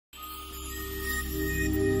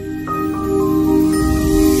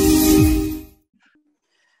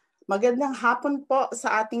Magandang hapon po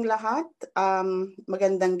sa ating lahat.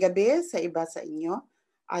 Magandang gabi sa iba sa inyo.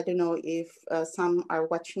 I don't know if some are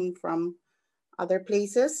watching from other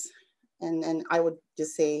places. And I would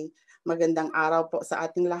just say magandang araw po sa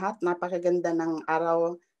ating lahat. Napakaganda ng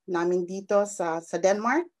araw namin dito sa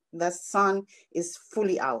Denmark. The sun is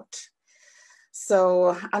fully out.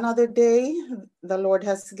 So another day the Lord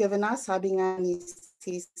has given us. Sabi nga ni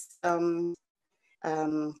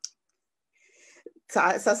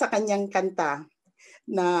sa kanyang kanta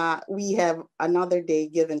na we have another day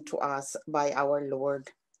given to us by our Lord.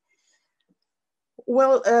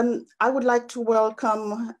 Well, I would like to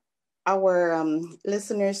welcome our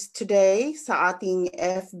listeners today sa ating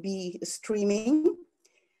FB streaming.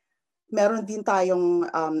 Meron din tayong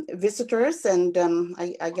visitors, and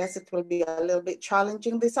I guess it will be a little bit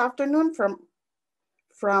challenging this afternoon from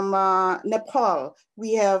Nepal.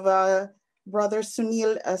 We have Brother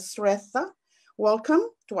Sunil Sretha. Welcome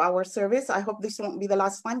to our service. I hope this won't be the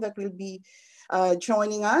last time that we'll be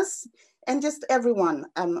joining us. And just everyone,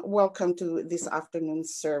 welcome to this afternoon's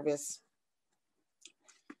service.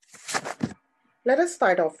 Let us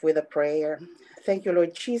start off with a prayer. Thank you,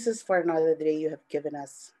 Lord Jesus, for another day you have given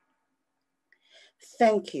us.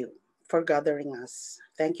 Thank you for gathering us.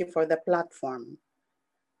 Thank you for the platform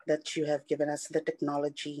that you have given us, the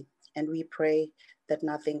technology, and we pray that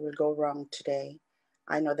nothing will go wrong today.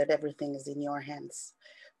 I know that everything is in your hands.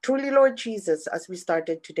 Truly, Lord Jesus, as we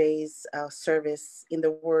started today's service, in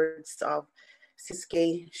the words of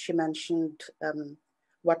Sgcf, she mentioned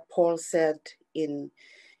what Paul said in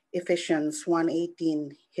Ephesians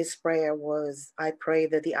 1:18. His prayer was, I pray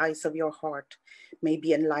that the eyes of your heart may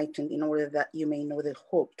be enlightened in order that you may know the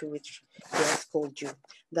hope to which he has called you.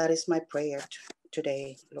 That is my prayer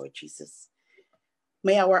today, Lord Jesus.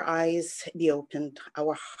 May our eyes be opened,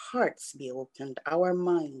 our hearts be opened, our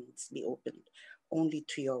minds be opened only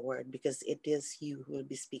to your word, because it is you who will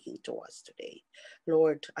be speaking to us today.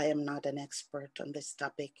 Lord, I am not an expert on this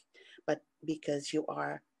topic, but because you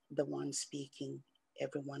are the one speaking,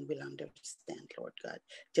 everyone will understand, Lord God.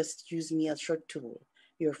 Just use me as your tool,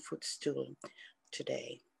 your footstool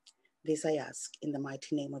today. This I ask in the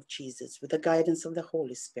mighty name of Jesus, with the guidance of the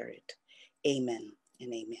Holy Spirit. Amen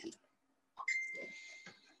and amen.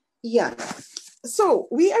 Yeah, so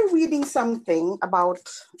we are reading something about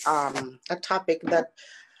a topic that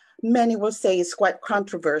many will say is quite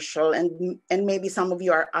controversial, and maybe some of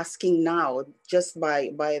you are asking now just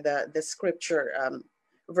by the scripture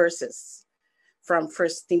verses from 1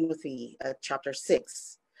 Timothy chapter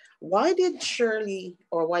 6. Why did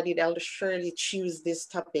Elder Shirley choose this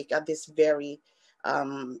topic at this very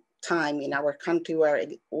time in our country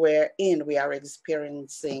wherein we are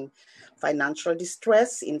experiencing financial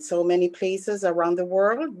distress in so many places around the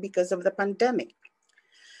world because of the pandemic?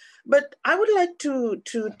 But I would like to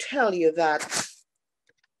tell you that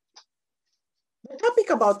the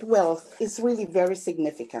topic about wealth is really very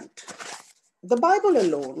significant. The Bible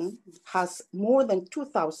alone has more than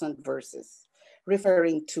 2,000 verses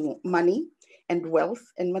referring to money and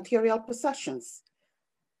wealth and material possessions.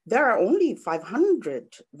 There are only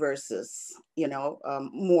 500 verses,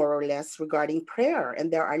 more or less, regarding prayer, and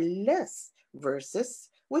there are less verses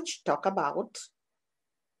which talk about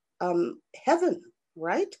heaven,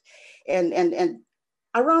 right? And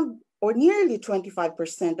around or nearly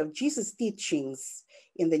 25% of Jesus' teachings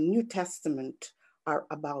in the New Testament are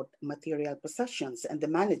about material possessions and the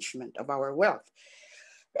management of our wealth.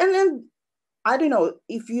 And then, I don't know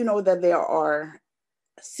if you know that there are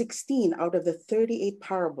 16 out of the 38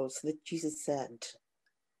 parables that Jesus said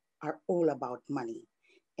are all about money,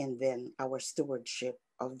 and then our stewardship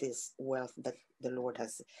of this wealth that the Lord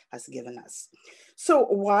has given us. So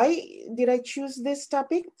why did I choose this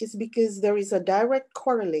topic? It's because there is a direct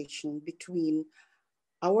correlation between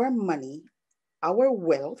our money, our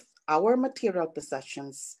wealth, our material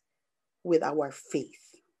possessions with our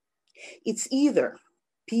faith. It's either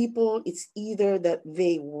that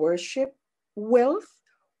they worship wealth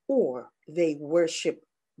or they worship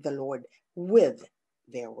the Lord with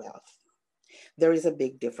their wealth. There is a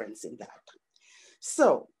big difference in that.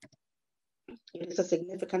 So it is a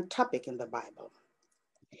significant topic in the Bible.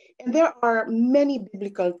 And there are many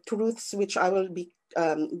biblical truths which I will be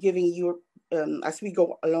giving you as we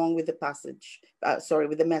go along with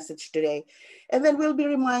with the message today. And then we'll be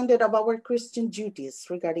reminded of our Christian duties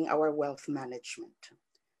regarding our wealth management.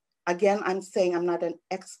 Again, I'm saying I'm not an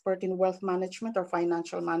expert in wealth management or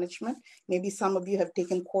financial management. Maybe some of you have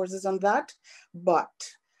taken courses on that, but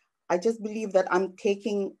I just believe that I'm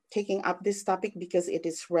taking up this topic because it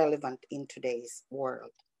is relevant in today's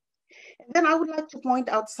world. And then I would like to point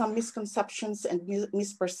out some misconceptions and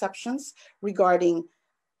misperceptions regarding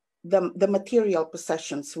the material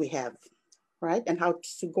possessions we have, right? And how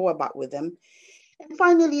to go about with them. And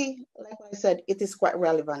finally, like I said, it is quite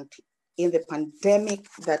relevant in the pandemic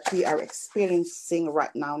that we are experiencing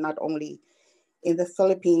right now, not only in the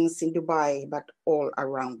Philippines, in Dubai, but all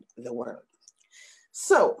around the world.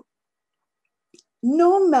 So,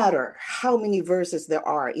 no matter how many verses there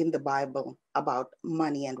are in the Bible about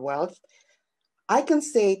money and wealth, I can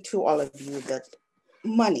say to all of you that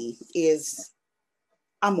money is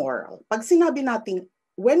amoral. Pag sinabi natin,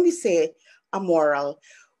 when we say amoral,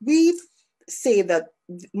 we say that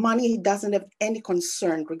money doesn't have any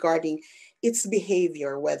concern regarding its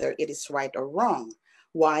behavior, whether it is right or wrong.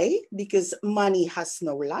 Why? Because money has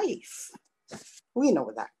no life. We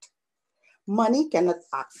know that. Money cannot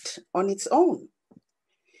act on its own.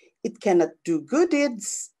 It cannot do good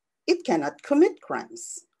deeds. It cannot commit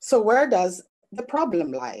crimes. So where does the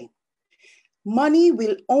problem lie? Money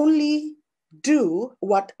will only do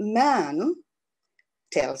what man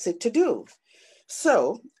tells it to do.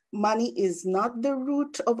 So money is not the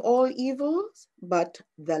root of all evils, but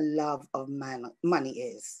the love of money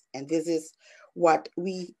is. And this is what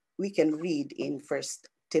we can read in 1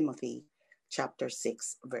 Timothy chapter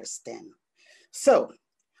 6, verse 10. So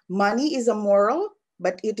money is immoral,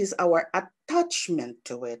 but it is our attachment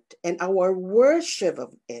to it and our worship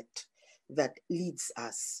of it that leads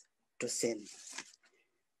us to sin.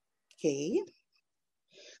 Okay.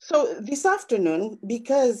 So this afternoon,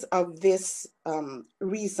 because of these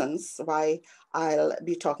reasons why I'll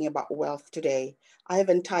be talking about wealth today, I have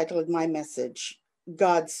entitled my message,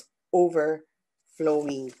 God's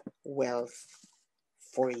Overflowing Wealth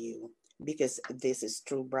for You. Because this is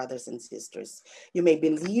true, brothers and sisters. You may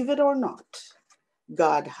believe it or not,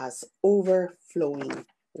 God has overflowing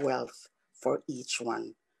wealth for each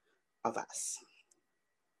one of us.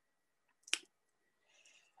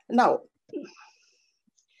 Now,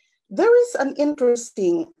 there is an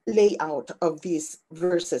interesting layout of these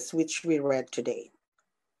verses which we read today.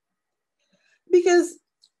 Because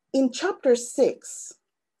in chapter 6,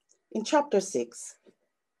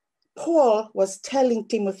 Paul was telling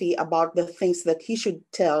Timothy about the things that he should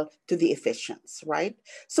tell to the Ephesians, right?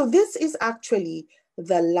 So this is actually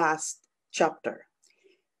the last chapter.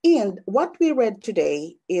 And what we read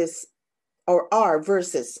today is, or are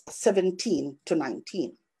verses 17 to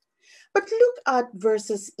 19. But look at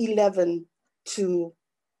verses 11 to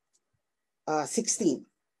 16.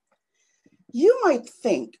 You might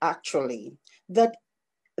think, actually, that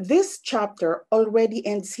this chapter already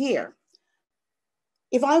ends here.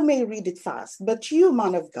 If I may read it fast, but you,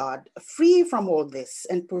 man of God, flee from all this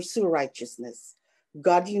and pursue righteousness,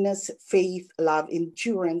 godliness, faith, love,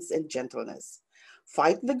 endurance, and gentleness.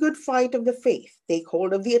 Fight the good fight of the faith. Take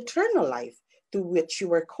hold of the eternal life to which you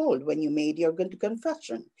were called when you made your good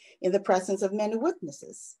confession in the presence of many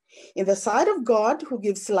witnesses. In the sight of God, who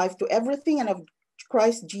gives life to everything, and of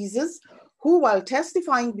Christ Jesus, who, while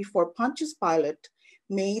testifying before Pontius Pilate,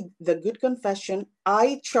 made the good confession,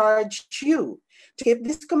 I charge you to keep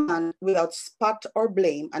this command without spot or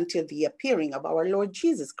blame until the appearing of our Lord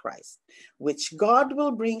Jesus Christ, which God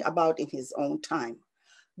will bring about in his own time.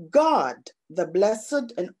 God, the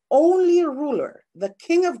blessed and only ruler, the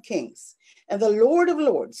King of kings and the Lord of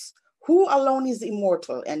lords, who alone is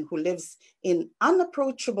immortal and who lives in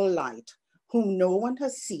unapproachable light, whom no one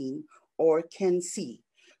has seen or can see.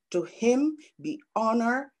 To him be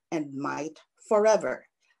honor and might forever.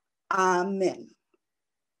 Amen.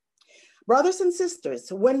 Brothers and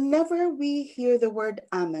sisters, whenever we hear the word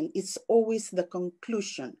amen, it's always the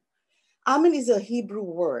conclusion. Amen is a Hebrew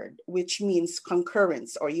word which means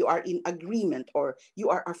concurrence, or you are in agreement, or you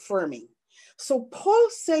are affirming. So Paul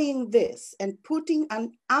saying this and putting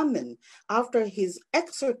an amen after his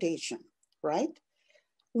exhortation, right?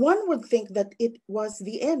 One would think that it was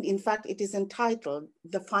the end. In fact, it is entitled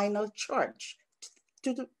The Final Charge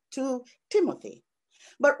to Timothy.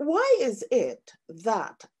 But why is it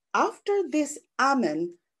that after this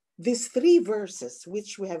amen, these three verses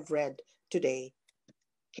which we have read today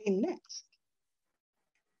came next?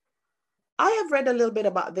 I have read a little bit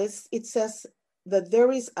about this. It says that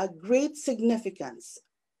there is a great significance.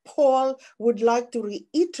 Paul would like to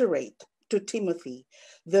reiterate to Timothy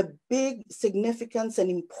the big significance and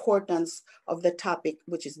importance of the topic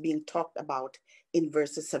which is being talked about in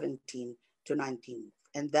verses 17 to 19,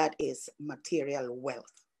 and that is material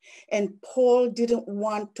wealth. And Paul didn't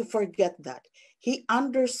want to forget that. He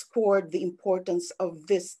underscored the importance of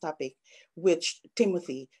this topic, which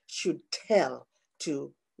Timothy should tell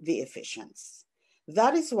to the Ephesians.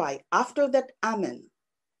 That is why after that amen,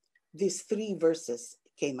 these three verses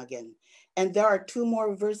came again. And there are two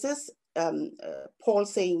more verses Paul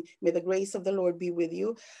saying, may the grace of the Lord be with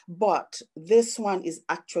you. But this one is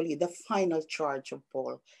actually the final charge of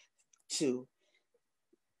Paul to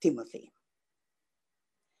Timothy.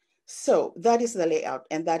 So that is the layout.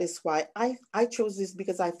 And that is why I chose this,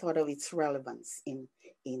 because I thought of its relevance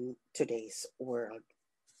in today's world.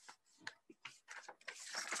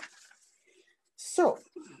 So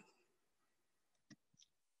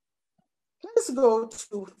let's go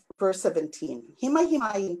to verse 17.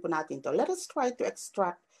 Himay-himayin po natin to. Let us try to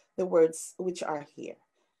extract the words which are here.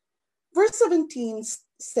 Verse 17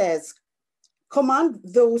 says, command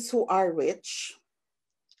those who are rich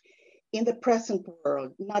in the present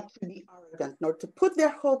world not to be arrogant, nor to put their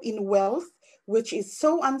hope in wealth, which is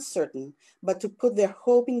so uncertain, but to put their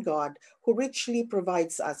hope in God, who richly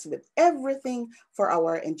provides us with everything for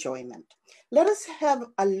our enjoyment. Let us have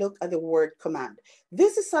a look at the word command.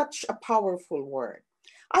 This is such a powerful word.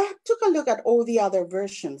 I took a look at all the other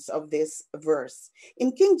versions of this verse.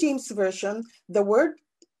 In King James Version, the word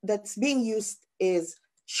that's being used is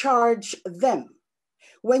charge them.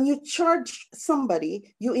 When you charge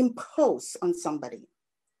somebody, you impose on somebody.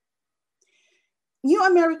 New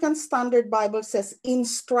American Standard Bible says,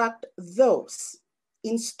 instruct those.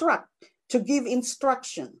 Instruct, to give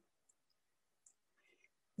instruction.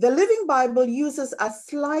 The Living Bible uses a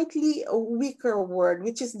slightly weaker word,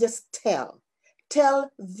 which is just tell.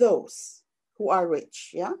 Tell those who are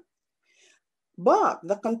rich, yeah? But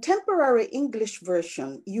the contemporary English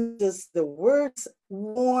version uses the words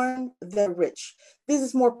warn the rich. This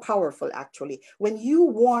is more powerful, actually. When you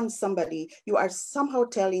warn somebody, you are somehow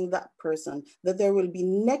telling that person that there will be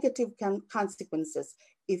negative consequences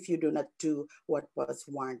if you do not do what was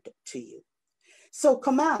warned to you. So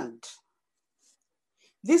command.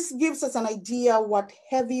 This gives us an idea what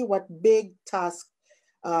heavy, what big task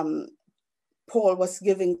Paul was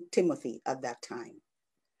giving Timothy at that time,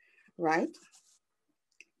 right?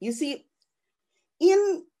 You see,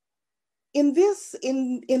 in this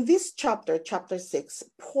chapter, chapter 6,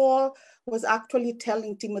 Paul was actually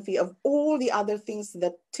telling Timothy of all the other things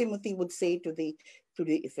that Timothy would say to the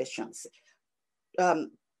Ephesians.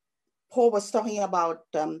 Paul was talking about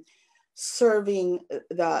serving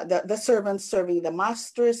the servants, serving the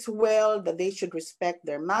masters well, that they should respect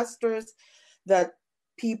their masters, that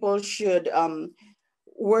people should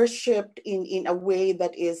worshipped in a way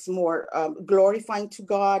that is more glorifying to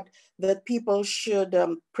God, that people should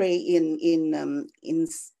pray in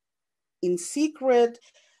secret,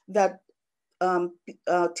 that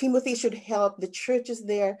Timothy should help the churches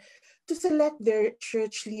there to select their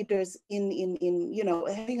church leaders in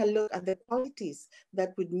having a look at the qualities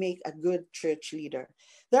that would make a good church leader.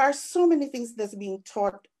 There are so many things that's being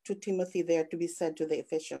taught to Timothy there to be said to the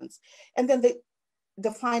Ephesians. And then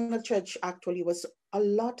the final church actually was a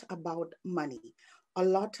lot about money, a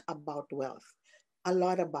lot about wealth, a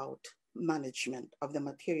lot about management of the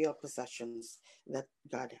material possessions that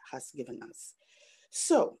God has given us.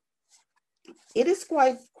 So it is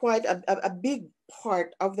quite a big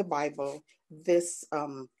part of the Bible, this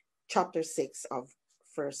chapter 6 of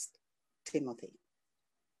 1 Timothy.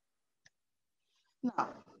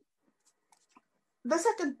 Now, the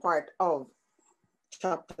second part of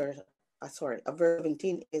verse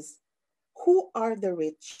 17 is, who are the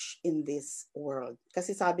rich in this world?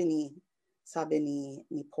 Kasi sabi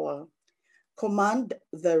ni Paul, command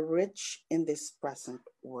the rich in this present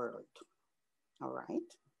world. All right.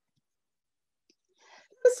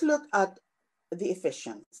 Let's look at the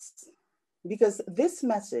Ephesians, because this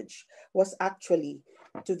message was actually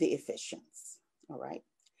to the Ephesians. All right.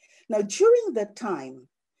 Now, during that time,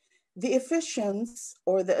 the Ephesians,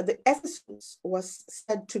 or the Ephesus, was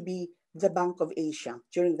said to be the Bank of Asia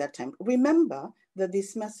during that time. Remember that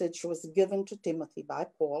this message was given to Timothy by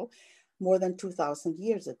Paul more than 2,000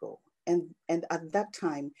 years ago. And at that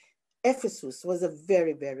time, Ephesus was a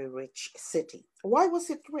very, very rich city. Why was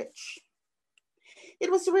it rich?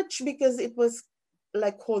 It was rich because it was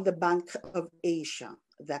called the Bank of Asia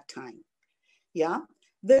at that time. Yeah,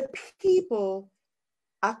 the people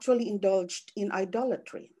actually indulged in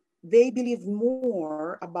idolatry. They believed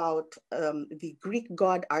more about the Greek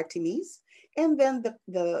god Artemis, and then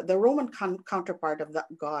the Roman counterpart of that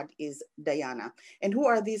god is Diana. And who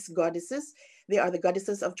are these goddesses? They are the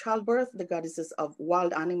goddesses of childbirth, the goddesses of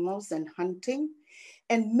wild animals and hunting.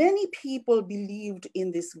 And many people believed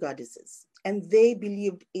in these goddesses, and they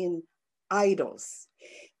believed in idols.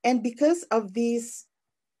 And because of these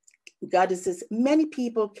goddesses, many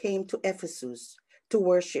people came to Ephesus to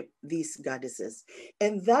worship these goddesses.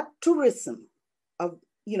 And that tourism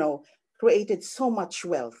created so much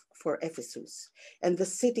wealth for Ephesus. And the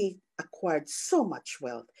city acquired so much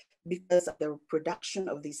wealth because of the production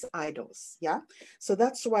of these idols. Yeah. So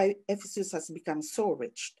that's why Ephesus has become so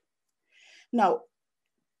rich. Now,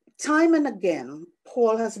 time and again,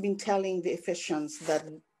 Paul has been telling the Ephesians that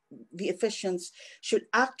the Ephesians should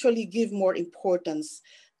actually give more importance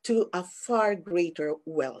to a far greater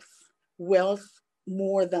wealth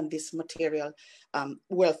more than this material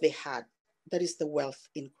wealth they had. That is the wealth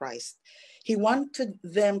in Christ. He wanted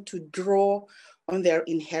them to draw on their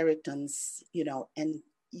inheritance, and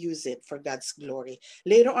use it for God's glory.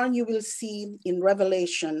 Later on, you will see in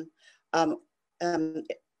Revelation,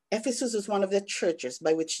 Ephesus is one of the churches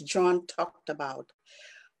by which John talked about.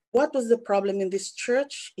 What was the problem in this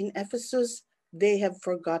church in Ephesus? They have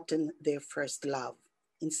forgotten their first love.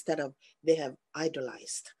 Instead of, they have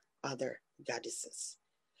idolized other goddesses.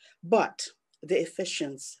 But the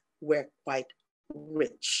Ephesians were quite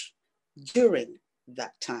rich during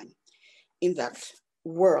that time, in that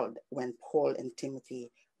world when Paul and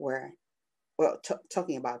Timothy were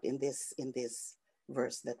talking about in this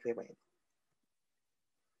verse that we read.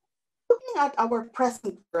 Looking at our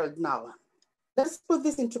present world now, let's put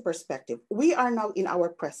this into perspective. We are now in our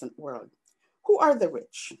present world. Who are the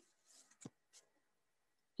rich?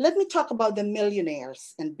 Let me talk about the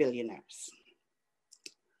millionaires and billionaires.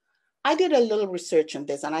 I did a little research on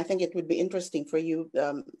this, and I think it would be interesting for you,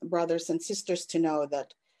 brothers and sisters, to know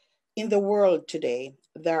that in the world today,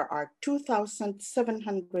 there are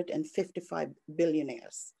 2,755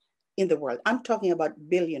 billionaires in the world. I'm talking about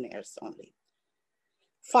billionaires only.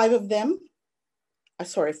 Four of them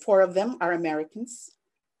are Americans,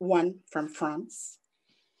 one from France.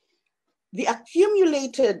 The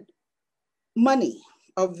accumulated money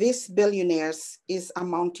of these billionaires is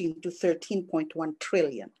amounting to 13.1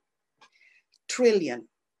 trillion,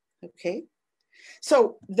 okay?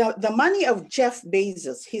 So the money of Jeff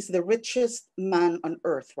Bezos, he's the richest man on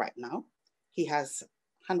earth right now. He has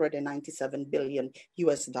 197 billion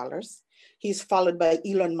US dollars. He's followed by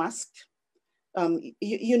Elon Musk.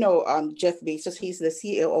 Jeff Bezos, he's the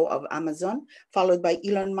CEO of Amazon, followed by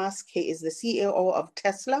Elon Musk. He is the CEO of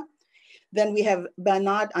Tesla. Then we have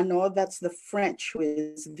Bernard Arnault, that's the French, who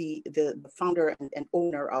is the founder and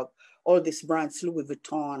owner of all these brands, Louis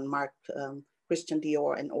Vuitton, Marc, Christian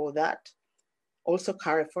Dior, and all that. Also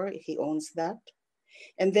Carrefour, he owns that.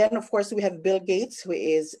 And then, of course, we have Bill Gates, who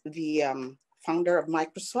is the founder of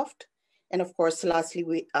Microsoft. And of course,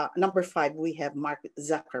 lastly, number 5, we have Mark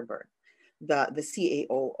Zuckerberg, the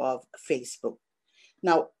CEO of Facebook.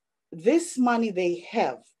 Now, this money they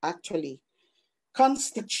have actually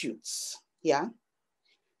constitutes,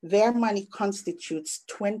 their money constitutes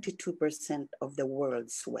 22% of the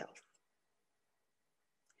world's wealth.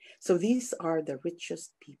 So these are the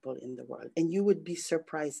richest people in the world. And you would be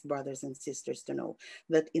surprised, brothers and sisters, to know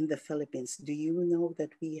that in the Philippines, do you know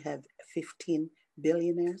that we have 15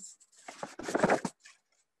 billionaires?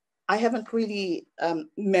 I haven't really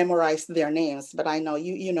memorized their names, but I know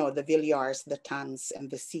you know the Villars, the Tans,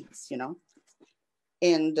 and the Seats,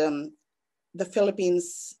 And the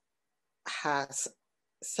Philippines has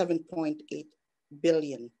 7.8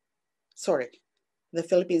 billion. Sorry, the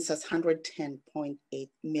Philippines has 110.8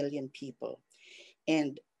 million people.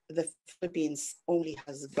 And the Philippines only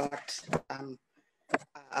has got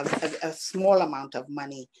a small amount of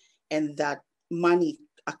money, and that money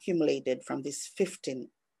accumulated from these 15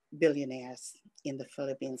 billionaires in the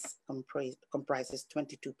Philippines comprises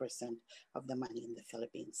 22% of the money in the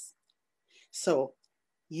Philippines. So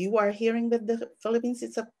you are hearing that the Philippines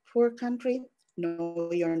is a poor country? No,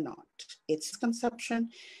 you're not. It's conception,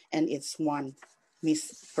 and it's one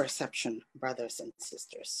misperception, brothers and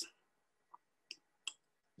sisters.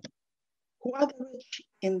 Who are the rich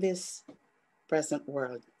in this present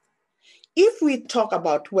world? If we talk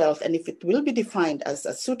about wealth, and if it will be defined as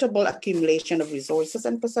a suitable accumulation of resources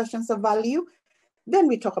and possessions of value, then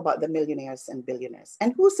we talk about the millionaires and billionaires.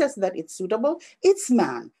 And who says that it's suitable? It's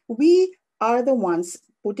man. We are the ones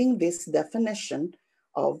putting this definition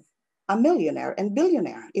of a millionaire and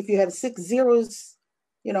billionaire. If you have 6 zeros,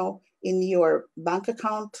 in your bank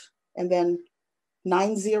account, and then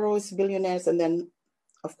 9 zeros, billionaires, and then,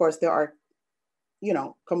 of course, there are,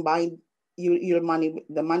 combined, your money,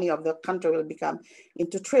 the money of the country will become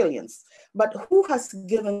into trillions. But who has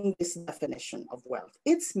given this definition of wealth?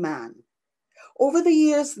 It's man. Over the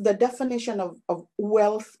years, the definition of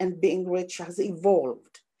wealth and being rich has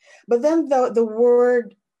evolved. But then the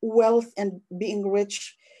word wealth and being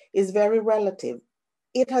rich is very relative.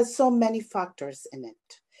 It has so many factors in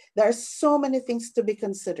it. There are so many things to be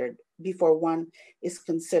considered before one is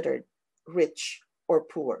considered rich or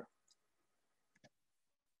poor.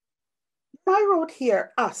 I wrote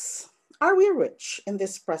here, us. Are we rich in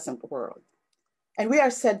this present world? And we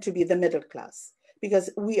are said to be the middle class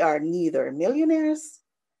because we are neither millionaires,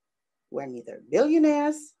 we're neither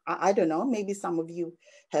billionaires. I don't know, maybe some of you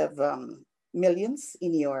have millions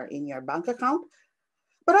in your bank account.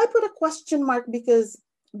 But I put a question mark because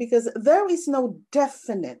there is no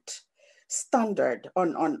definite standard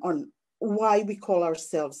on why we call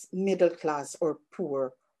ourselves middle class or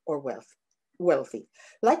poor or wealthy.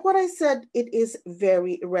 Like what I said, it is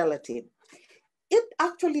very relative. It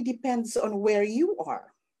actually depends on where you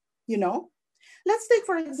are, you know? Let's take,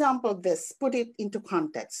 for example, this, put it into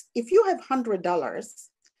context. If you have $100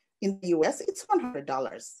 in the US, it's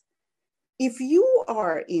 $100. If you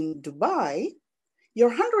are in Dubai,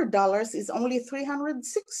 your $100 is only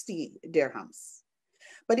 360 dirhams.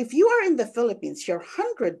 But if you are in the Philippines, your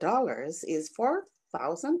 $100 is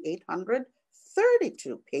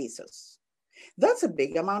 4,832 pesos. That's a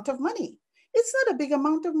big amount of money. It's not a big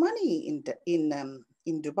amount of money in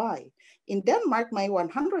Dubai. In Denmark, my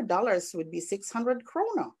 $100 would be 600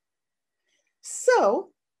 krona.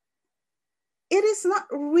 So it is not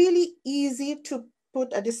really easy to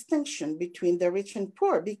put a distinction between the rich and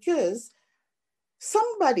poor, because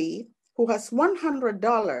somebody who has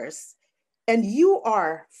 $100 and you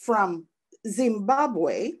are from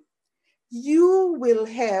Zimbabwe, you will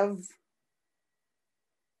have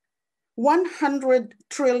 100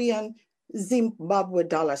 trillion Zimbabwe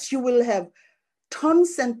dollars. You will have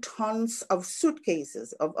tons and tons of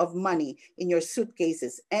suitcases of money in your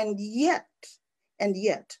suitcases. And yet,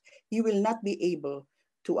 you will not be able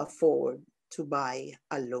to afford to buy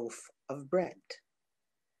a loaf of bread.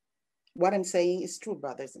 What I'm saying is true,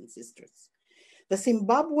 brothers and sisters. The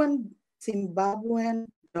Zimbabwean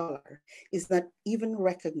dollar is not even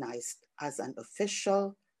recognized as an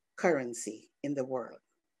official currency in the world.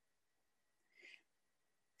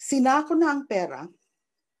 Sinako na ang pera,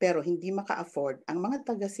 pero hindi maka-afford ang mga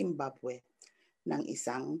taga-Zimbabwe ng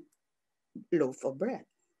isang loaf of bread,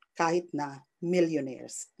 kahit na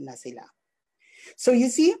millionaires na sila. So you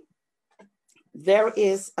see, there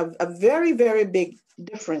is a very, very big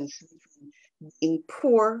difference between being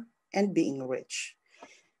poor and being rich.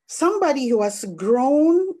 Somebody who has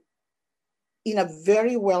grown in a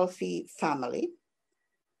very wealthy family,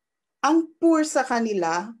 ang poor sa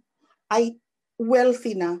kanila ay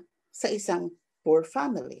wealthy na sa isang poor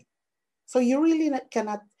family. So you really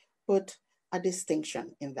cannot put a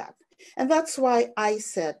distinction in that. And that's why I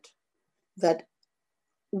said that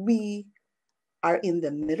we are in the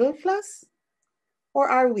middle class, or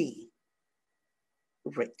are we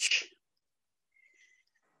rich?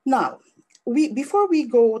 Now, before we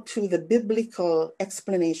go to the biblical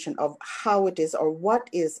explanation of how it is or what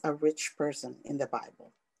is a rich person in the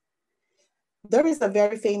Bible, there is a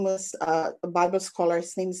very famous Bible scholar,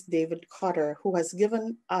 his name is David Cotter, who has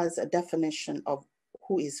given us a definition of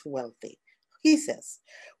who is wealthy. He says,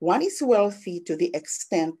 one is wealthy to the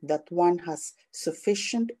extent that one has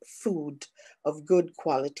sufficient food of good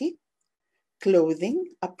quality, clothing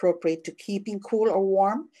appropriate to keeping cool or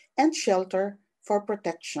warm, and shelter for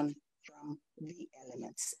protection from the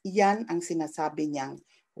elements. Yan ang sinasabi niyang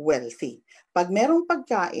wealthy. Pag merong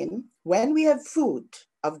pagkain, when we have food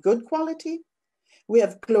of good quality, we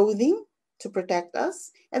have clothing to protect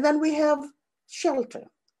us, and then we have shelter.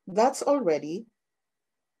 That's already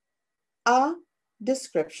a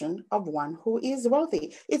description of one who is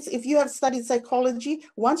wealthy. It's, if you have studied psychology,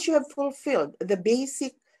 once you have fulfilled the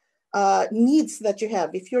basic needs that you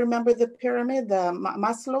have, if you remember the pyramid, the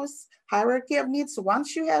Maslow's hierarchy of needs,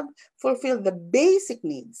 once you have fulfilled the basic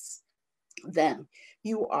needs, then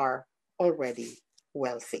you are already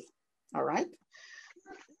wealthy. All right?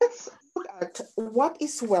 Let's look at what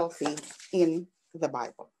is wealthy in the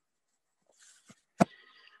Bible.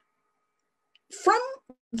 From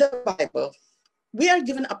the Bible, we are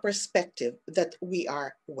given a perspective that we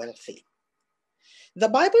are wealthy. The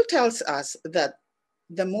Bible tells us that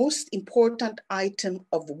the most important item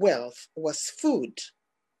of wealth was food.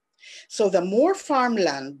 So the more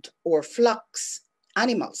farmland or flocks,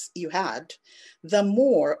 animals you had, the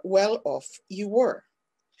more well off you were.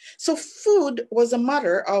 So food was a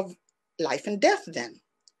matter of life and death then.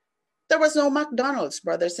 There was no McDonald's,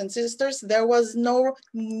 brothers and sisters. There was no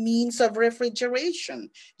means of refrigeration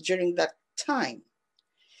during that time.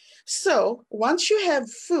 So once you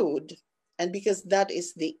have food, and because that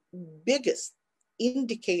is the biggest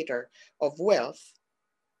indicator of wealth,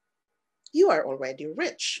 you are already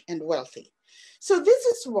rich and wealthy. So this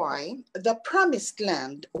is why the promised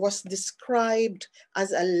land was described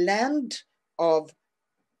as a land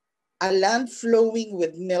flowing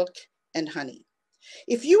with milk and honey.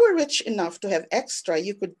 If you were rich enough to have extra,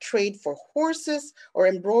 you could trade for horses or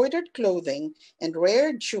embroidered clothing and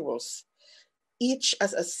rare jewels. each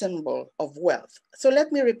as a symbol of wealth. So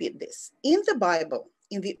let me repeat this. In the Bible,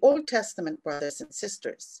 in the Old Testament, brothers and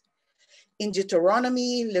sisters, in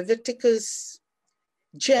Deuteronomy, Leviticus,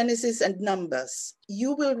 Genesis, and Numbers,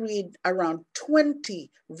 you will read around 20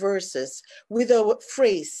 verses with a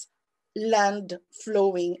phrase, land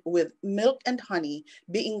flowing with milk and honey,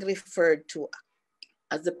 being referred to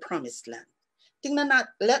as the promised land.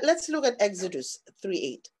 Let's look at Exodus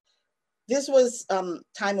 3:8. This was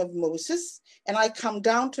time of Moses, and I come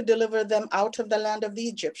down to deliver them out of the land of the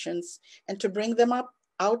Egyptians and to bring them up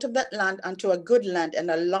out of that land unto a good land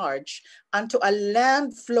and a large, unto a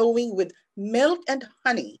land flowing with milk and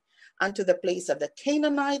honey, unto the place of the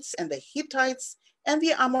Canaanites and the Hittites and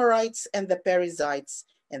the Amorites and the Perizzites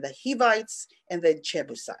and the Hivites and the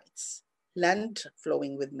Jebusites. Land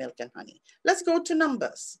flowing with milk and honey. Let's go to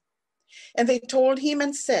Numbers. And they told him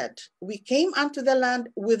and said, we came unto the land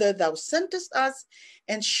whither thou sentest us,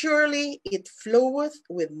 and surely it floweth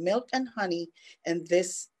with milk and honey, and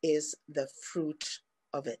this is the fruit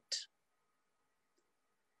of it.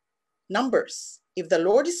 Numbers, if the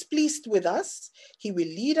Lord is pleased with us, he will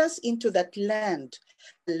lead us into that land,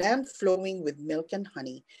 a land flowing with milk and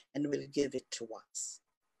honey, and will give it to us.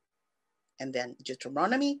 And then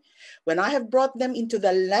Deuteronomy, when I have brought them into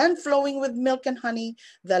the land flowing with milk and honey,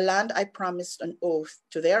 the land I promised on oath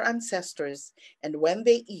to their ancestors, and when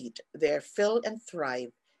they eat their fill and thrive,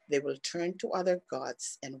 they will turn to other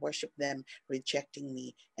gods and worship them, rejecting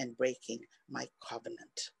me and breaking my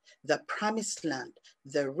covenant. The promised land,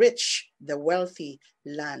 the rich, the wealthy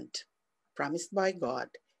land promised by God,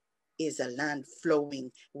 is a land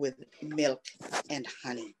flowing with milk and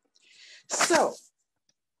honey. So,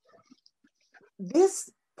 this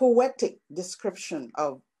poetic description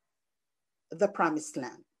of the promised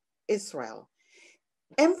land, Israel,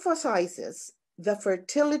 emphasizes the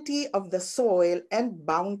fertility of the soil and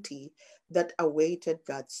bounty that awaited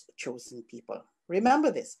God's chosen people.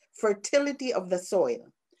 Remember this, fertility of the soil.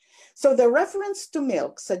 So the reference to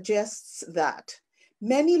milk suggests that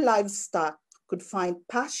many livestock could find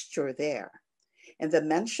pasture there. And the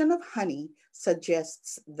mention of honey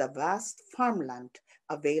suggests the vast farmland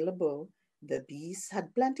available. The bees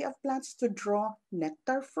had plenty of plants to draw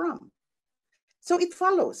nectar from. So it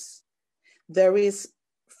follows. There is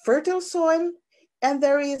fertile soil and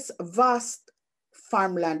there is vast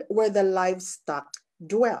farmland where the livestock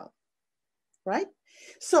dwell, right?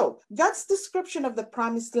 So God's description of the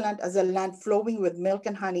promised land as a land flowing with milk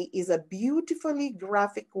and honey is a beautifully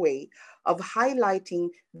graphic way of highlighting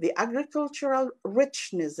the agricultural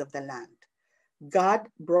richness of the land. God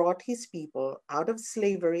brought his people out of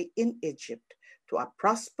slavery in Egypt to a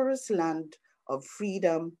prosperous land of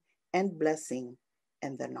freedom and blessing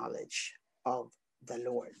and the knowledge of the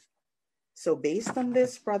Lord. So based on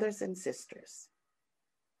this, brothers and sisters,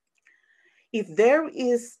 if there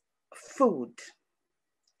is food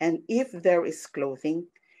and if there is clothing,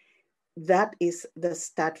 that is the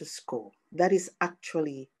status quo. That is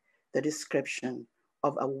actually the description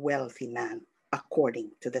of a wealthy man, according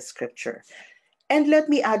to the scripture. And let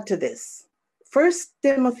me add to this. 1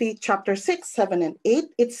 Timothy chapter 6, 7, and 8,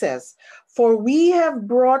 it says, for we have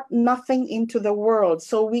brought nothing into the world,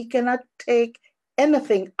 so we cannot take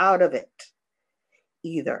anything out of it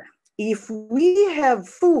either. If we have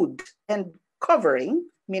food and covering,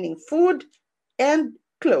 meaning food and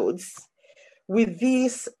clothes, with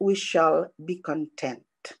these we shall be content.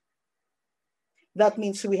 That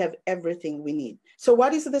means we have everything we need. So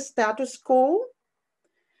what is the status quo?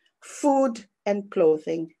 Food and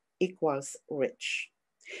clothing equals rich.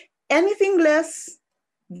 Anything less,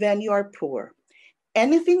 then you are poor.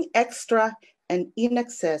 Anything extra and in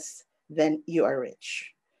excess, then you are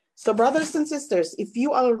rich. So brothers and sisters, if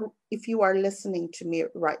you are listening to me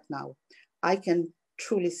right now, I can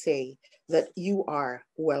truly say that you are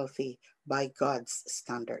wealthy by God's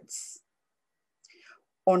standards.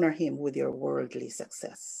 Honor him with your worldly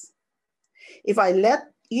success. If I let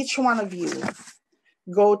each one of you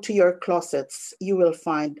go to your closets, you will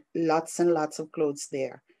find lots and lots of clothes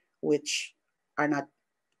there, which are not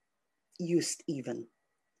used even.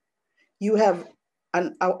 You have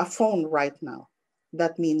a phone right now.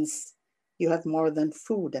 That means you have more than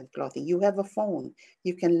food and clothing. You have a phone.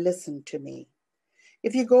 You can listen to me.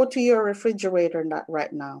 If you go to your refrigerator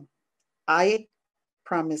right now, I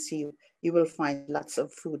promise you, you will find lots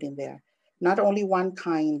of food in there. Not only one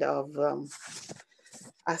kind of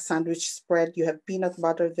a sandwich spread. You have peanut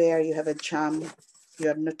butter there, you have a jam, you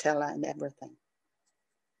have Nutella and everything.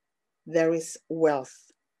 There is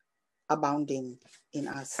wealth abounding in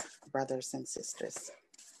us, brothers and sisters.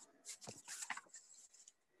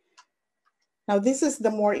 Now, this is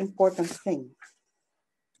the more important thing.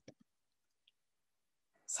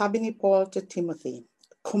 Sabi ni Paul to Timothy,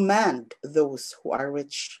 command those who are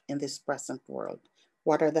rich in this present world.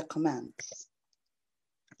 What are the commands?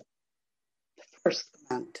 First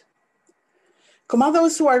command. Command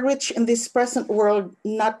those who are rich in this present world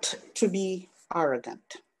not to be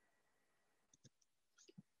arrogant.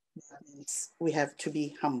 That means we have to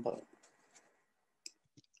be humble.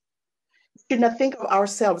 We should not think of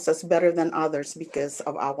ourselves as better than others because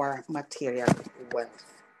of our material wealth.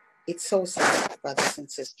 It's so sad, brothers and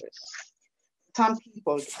sisters. Some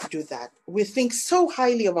people do that. We think so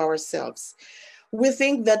highly of ourselves. We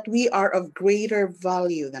think that we are of greater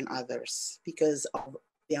value than others because of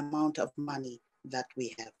the amount of money that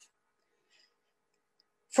we have.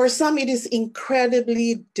 For some, it is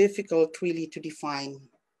incredibly difficult really to define,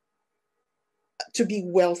 to be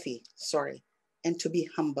wealthy, and to be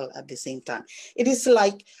humble at the same time. It is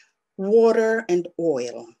like water and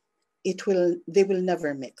oil. They will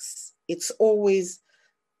never mix. It's always,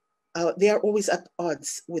 they are always at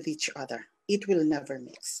odds with each other. It will never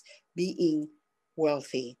mix, being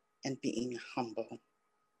wealthy and being humble.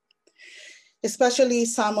 Especially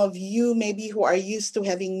some of you maybe who are used to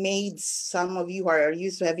having maids, some of you who are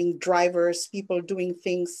used to having drivers, people doing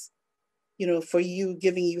things, for you,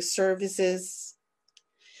 giving you services.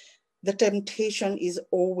 The temptation is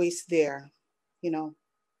always there,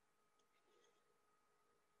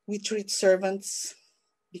 We treat servants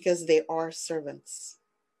because they are servants.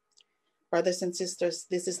 Brothers and sisters,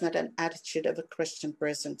 this is not an attitude of a Christian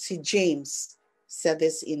person. See, James said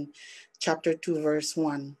this in chapter 2, verse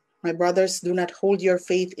 1. My brothers, do not hold your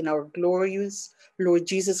faith in our glorious Lord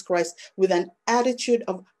Jesus Christ with an attitude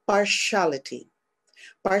of partiality.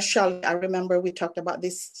 Partiality, I remember we talked about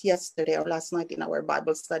this yesterday or last night in our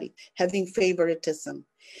Bible study, having favoritism.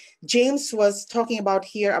 James was talking about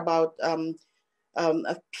here about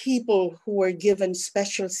people who were given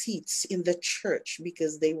special seats in the church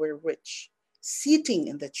because they were rich. Seating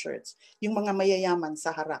in the church, yung mga mayayaman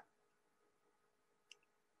sa harap.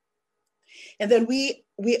 And then we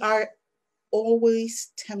are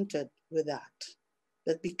always tempted with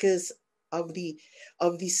that because of the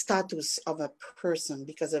status of a person,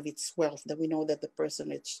 because of its wealth, that we know that the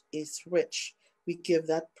person is rich, we give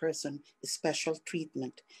that person a special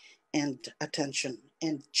treatment and attention.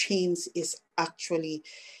 And James is actually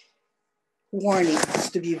warning us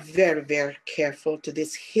to be very, very careful to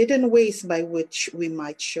these hidden ways by which we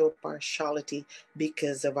might show partiality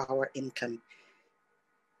because of our income.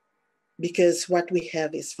 Because what we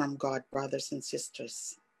have is from God, brothers and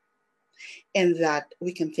sisters. And that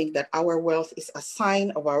we can think that our wealth is a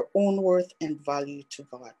sign of our own worth and value to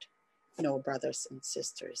God. No, brothers and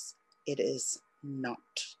sisters, it is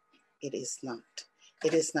not. It is not.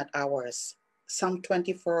 It is not ours. Psalm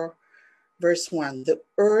 24, verse 1, the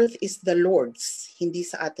earth is the Lord's, hindi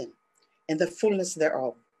sa atin, and the fullness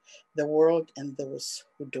thereof, the world and those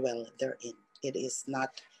who dwell therein. It is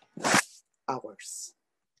not ours.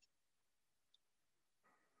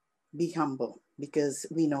 Be humble, because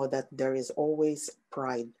we know that there is always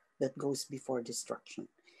pride that goes before destruction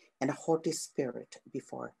and a haughty spirit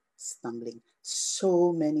before stumbling.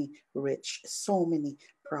 So many rich, so many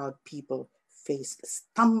proud people faced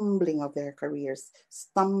stumbling of their careers,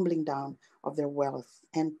 stumbling down of their wealth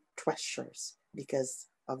and treasures because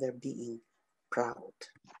of their being proud.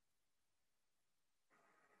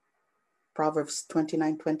 Proverbs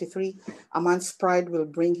 29:23, a man's pride will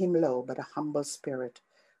bring him low, but a humble spirit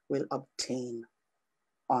will obtain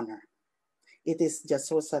honor. It is just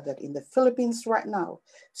so sad that in the Philippines right now,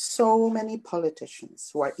 so many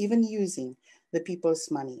politicians who are even using the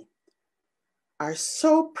people's money are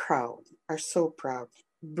so proud,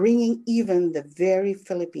 bringing even the very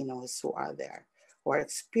Filipinos who are there, who are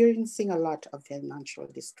experiencing a lot of financial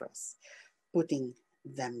distress, putting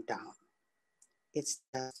them down. It's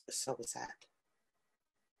just so sad.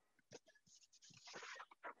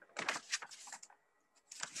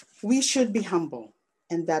 We should be humble,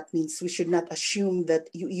 and that means we should not assume that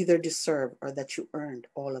you either deserve or that you earned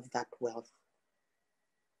all of that wealth.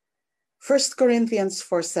 1 Corinthians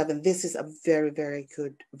 4:7, this is a very, very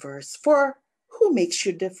good verse. For who makes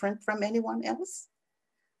you different from anyone else?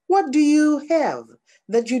 What do you have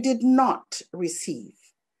that you did not receive?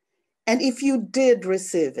 And if you did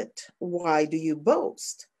receive it, why do you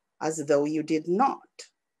boast as though you did not?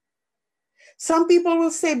 Some people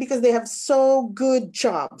will say, because they have so good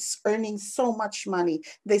jobs, earning so much money,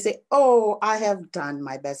 they say, oh, I have done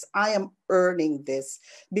my best. I am earning this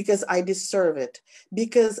because I deserve it,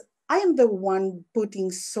 because I am the one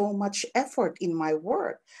putting so much effort in my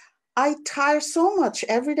work. I tire so much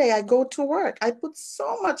every day I go to work. I put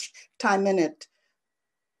so much time in it.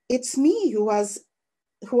 It's me who has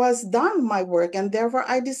who has done my work, and therefore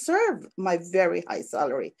I deserve my very high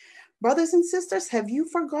salary. Brothers and sisters, have you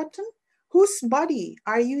forgotten? Whose body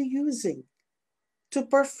are you using to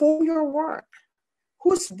perform your work?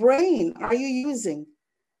 Whose brain are you using?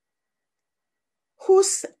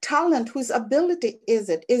 Whose talent, whose ability is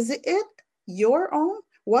it? Is it your own?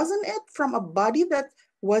 Wasn't it from a body that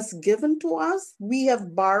was given to us? We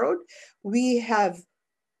have borrowed. We have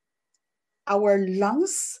our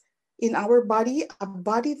lungs in our body, a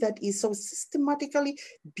body that is so systematically,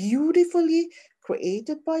 beautifully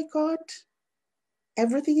created by God.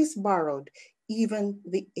 Everything is borrowed, even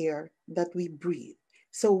the air that we breathe.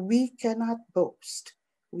 So we cannot boast.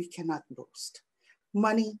 We cannot boast.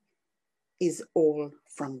 Money is all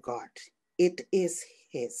from God. It is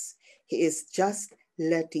His. He is just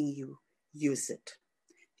letting you use it.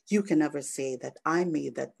 You can never say that I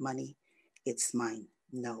made that money, it's mine.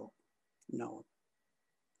 No, no.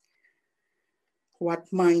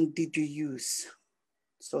 What mind did you use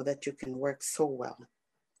so that you can work so well?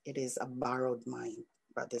 It is a borrowed mind,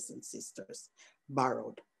 brothers and sisters,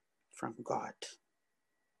 borrowed from God.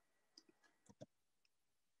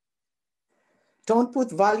 Don't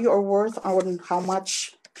put value or worth on how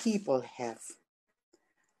much people have.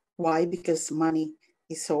 Why? Because money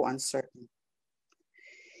is so uncertain.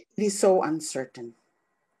 It is so uncertain.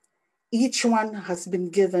 Each one has been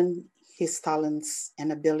given his talents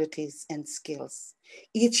and abilities and skills.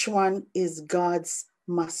 Each one is God's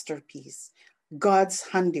masterpiece, God's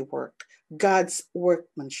handiwork, God's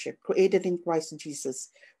workmanship, created in Christ Jesus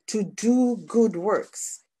to do good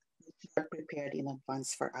works that are prepared in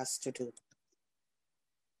advance for us to do.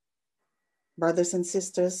 Brothers and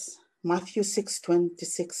sisters, Matthew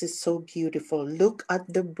 6:26 is so beautiful. Look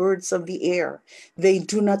at the birds of the air. They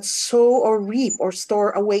do not sow or reap or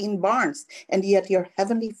store away in barns, and yet your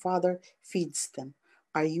heavenly Father feeds them.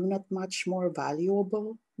 Are you not much more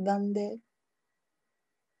valuable than they?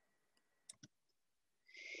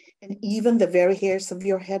 And even the very hairs of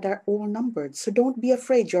your head are all numbered. So don't be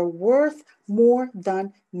afraid. You're worth more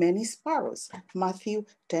than many sparrows. Matthew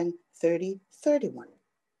 10:30-31.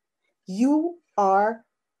 You are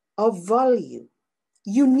of value,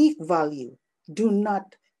 unique value. Do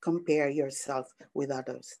not compare yourself with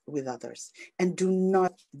others, and do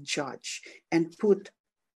not judge and put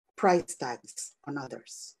price tags on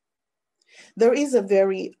others. There is a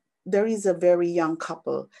very young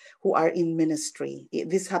couple who are in ministry.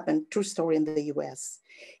 This happened, true story, in the US.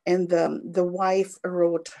 And the wife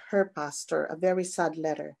wrote her pastor a very sad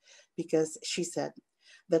letter because she said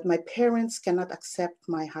that my parents cannot accept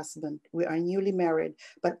my husband. We are newly married,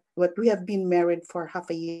 but we have been married for half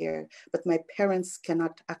a year, but my parents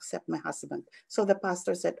cannot accept my husband. So the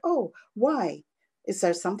pastor said, oh, why? Is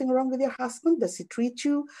there something wrong with your husband? Does he treat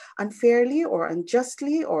you unfairly or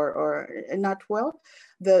unjustly or not well?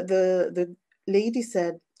 The lady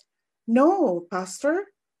said, no, pastor,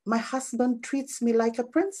 my husband treats me like a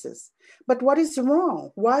princess. But what is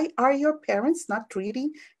wrong? Why are your parents not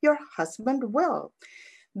treating your husband well?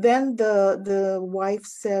 Then the wife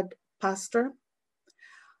said, pastor,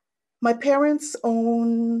 my parents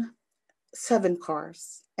own 7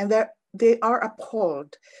 cars, and they are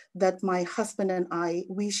appalled that my husband and I,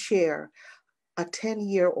 we share a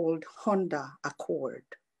 10-year-old Honda Accord.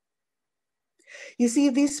 You see,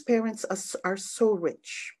 these parents are so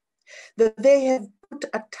rich that they have put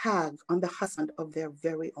a tag on the husband of their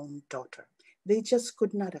very own daughter. They just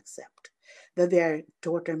could not accept that their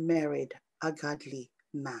daughter married a godly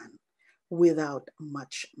man without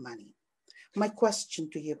much money. My question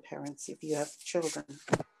to you, parents, if you have children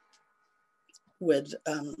with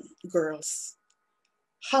girls,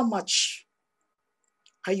 how much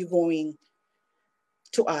are you going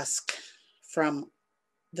to ask from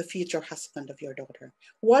the future husband of your daughter?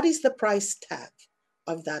 What is the price tag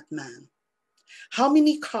of that man? How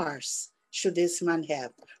many cars should this man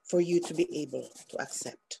have for you to be able to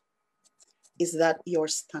accept? Is that your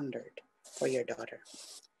standard for your daughter?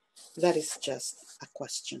 That is just a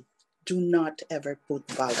question. Do not ever put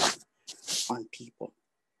value on people.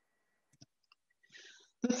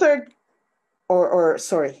 The third,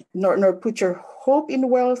 nor put your hope in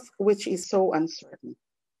wealth, which is so uncertain.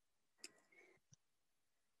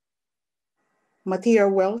 Material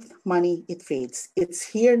wealth, money, it fades. It's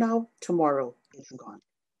here now, tomorrow it's gone.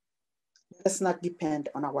 Let us not depend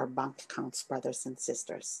on our bank accounts, brothers and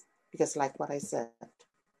sisters, because like what I said,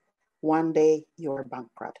 one day you're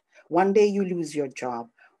bankrupt. One day you lose your job.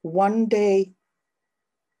 One day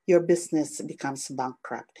your business becomes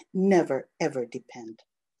bankrupt. Never, ever depend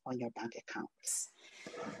on your bank accounts.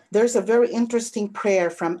 There's a very interesting prayer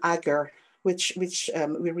from Agar, which we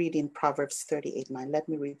read in Proverbs 38:9. Let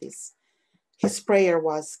me read this. His prayer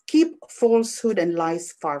was, keep falsehood and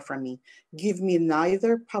lies far from me. Give me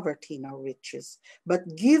neither poverty nor riches, but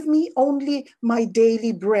give me only my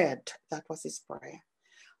daily bread. That was his prayer.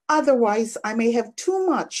 Otherwise, I may have too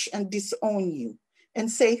much and disown you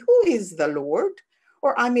and say, who is the Lord?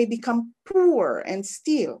 Or I may become poor and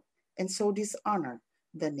steal and so dishonor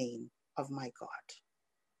the name of my God.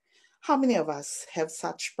 How many of us have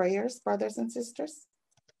such prayers, brothers and sisters?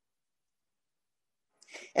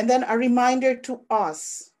 And then a reminder to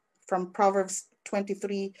us from Proverbs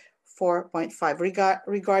 23, 4.5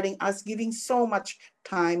 regarding us giving so much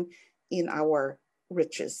time in our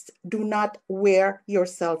riches. Do not wear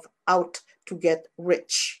yourself out to get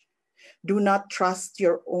rich. Do not trust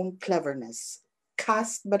your own cleverness.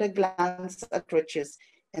 Cast but a glance at riches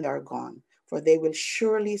and they are gone, for they will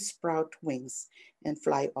surely sprout wings and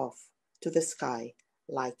fly off to the sky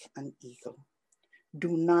like an eagle.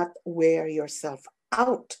 Do not wear yourself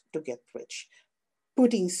out to get rich,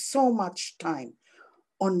 putting so much time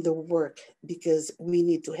on the work because we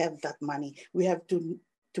need to have that money. We have to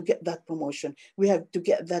get that promotion. We have to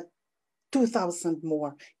get that 2,000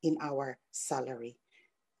 more in our salary.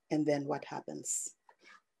 And then what happens?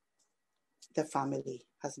 The family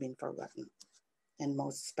has been forgotten. And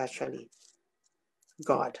most especially,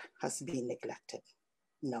 God has been neglected.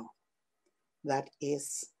 No, that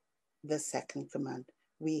is the second command.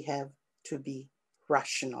 We have to be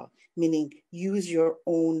rational, meaning use your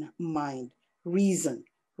own mind, reason,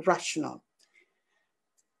 rational.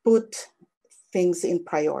 Put things in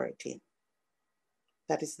priority.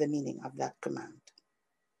 That is the meaning of that command.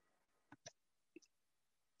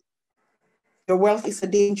 Your wealth is a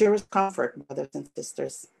dangerous comfort, brothers and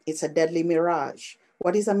sisters. It's a deadly mirage.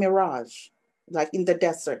 What is a mirage? Like in the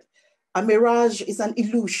desert. A mirage is an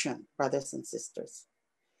illusion, brothers and sisters.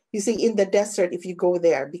 You see, in the desert, if you go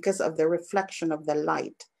there, because of the reflection of the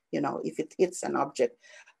light, if it hits an object,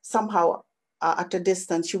 somehow at a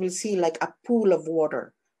distance, you will see like a pool of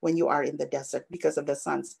water when you are in the desert because of the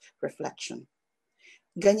sun's reflection.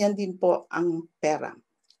 Ganyan din po ang pera.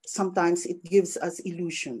 Sometimes it gives us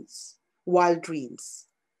illusions, wild dreams.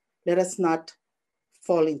 Let us not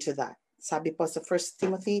fall into that. Sabi po sa 1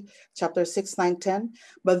 Timothy chapter 6, 9, 10,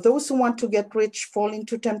 but those who want to get rich fall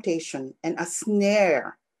into temptation and a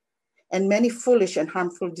snare and many foolish and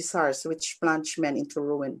harmful desires which plunge men into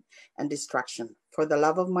ruin and destruction. For the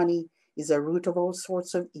love of money is a root of all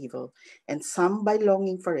sorts of evil, and some by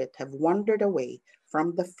longing for it have wandered away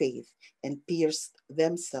from the faith and pierced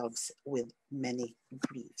themselves with many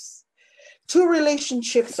griefs. Two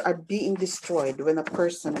relationships are being destroyed when a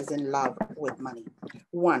person is in love with money.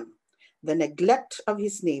 One, the neglect of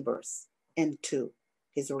his neighbors, and two,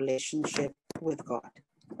 his relationship with God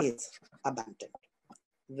is abandoned.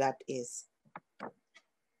 That is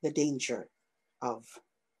the danger of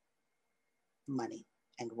money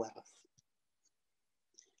and wealth.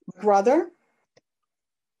 But rather,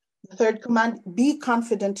 the third command, be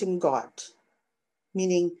confident in God,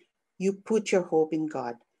 meaning you put your hope in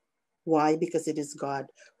God. Why? Because it is God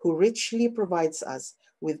who richly provides us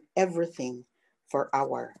with everything for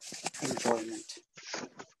our enjoyment.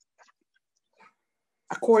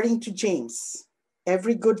 According to James,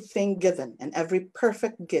 every good thing given and every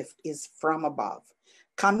perfect gift is from above,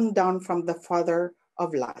 coming down from the Father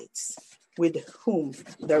of lights, with whom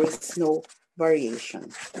there is no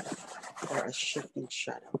variation or a shifting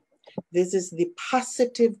shadow. This is the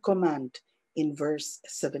positive command in verse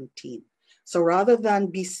 17. So rather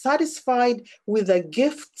than be satisfied with the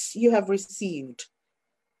gifts you have received,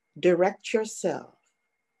 direct yourself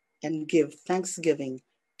and give thanksgiving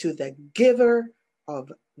to the giver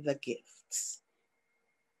of the gifts.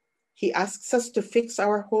 He asks us to fix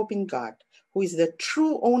our hope in God, who is the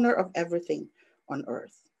true owner of everything on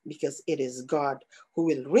earth, because it is God who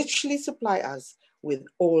will richly supply us with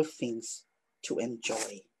all things to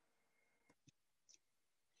enjoy.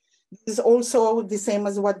 This is also the same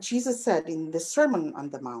as what Jesus said in the Sermon on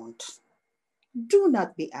the Mount. Do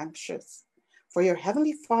not be anxious, for your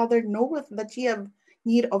heavenly Father knoweth that ye have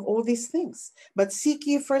need of all these things. But seek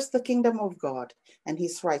ye first the kingdom of God and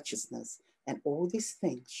his righteousness, and all these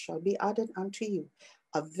things shall be added unto you.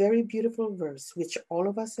 A very beautiful verse which all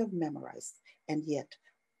of us have memorized, and yet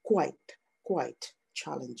quite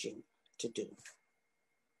challenging to do.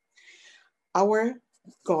 Our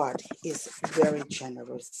God is very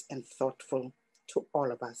generous and thoughtful to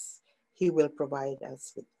all of us. He will provide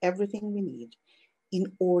us with everything we need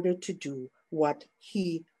in order to do what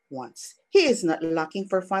he wants. He is not lacking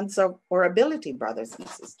for funds or ability, brothers and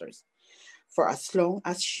sisters. For as long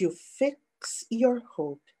as you fix your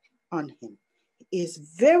hope on him, he is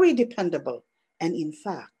very dependable. And in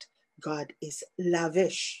fact, God is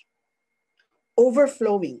lavish.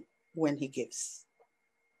 overflowing when he gives.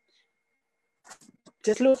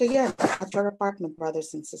 Just look again at your apartment,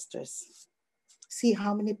 brothers and sisters. See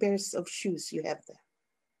how many pairs of shoes you have there.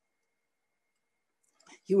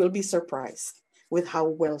 You will be surprised with how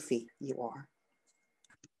wealthy you are.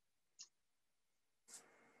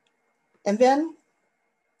 And then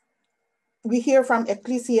we hear from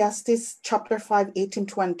Ecclesiastes chapter 5,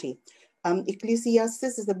 18-20.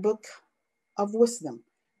 Ecclesiastes is the book of wisdom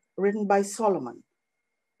written by Solomon.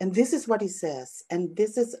 And this is what he says. And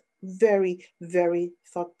this is very, very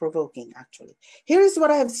thought-provoking, actually. Here is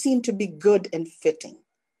what I have seen to be good and fitting.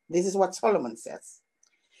 This is what Solomon says.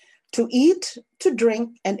 To eat, to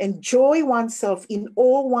drink, and enjoy oneself in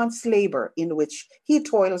all one's labor in which he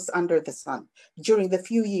toils under the sun during the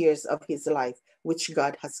few years of his life which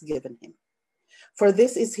God has given him. For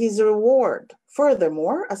this is his reward.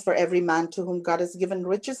 Furthermore, as for every man to whom God has given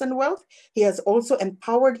riches and wealth, he has also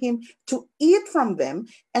empowered him to eat from them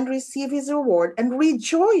and receive his reward and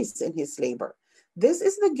rejoice in his labor. This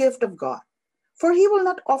is the gift of God. For he will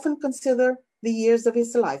not often consider the years of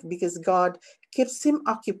his life, because God keeps him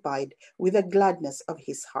occupied with the gladness of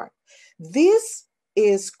his heart. This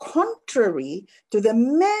is contrary to the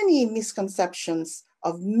many misconceptions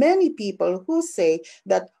of many people who say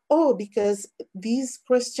that, oh, because these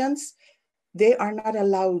Christians, they are not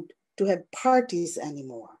allowed to have parties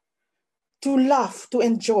anymore, to laugh, to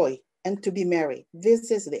enjoy, and to be merry.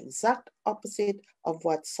 This is the exact opposite of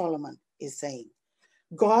what Solomon is saying.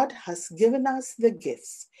 God has given us the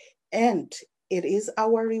gifts, and it is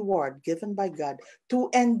our reward given by God to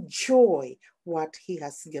enjoy what he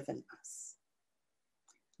has given us,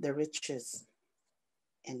 the riches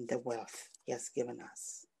and the wealth he has given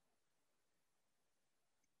us.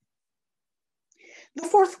 The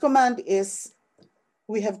fourth command is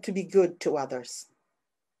we have to be good to others.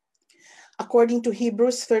 According to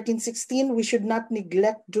Hebrews 13:16, we should not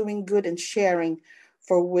neglect doing good and sharing,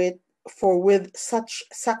 for with such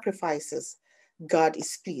sacrifices God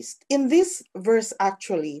is pleased. In this verse,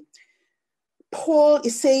 actually, Paul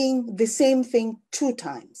is saying the same thing 2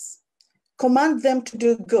 times. Command them to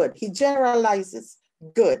do good. He generalizes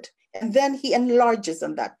good, and then he enlarges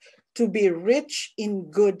on that, to be rich in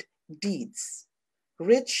good deeds.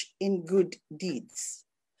 Rich in good deeds.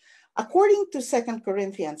 According to 2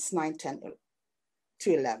 Corinthians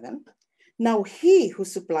 9:10-11, now he who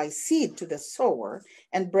supplies seed to the sower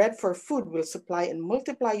and bread for food will supply and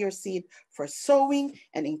multiply your seed for sowing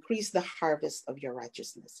and increase the harvest of your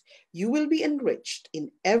righteousness. You will be enriched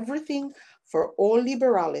in everything for all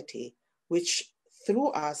liberality, which through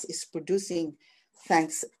us is producing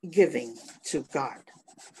thanksgiving to God.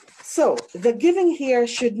 So the giving here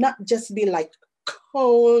should not just be like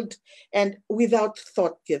cold and without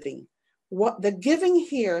thought giving. What the giving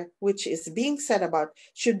here, which is being said about,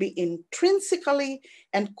 should be intrinsically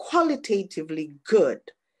and qualitatively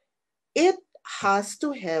good. It has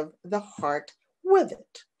to have the heart with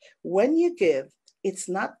it. When you give, it's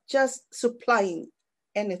not just supplying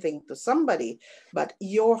anything to somebody, but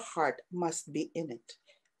your heart must be in it.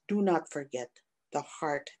 Do not forget the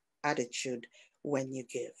heart attitude when you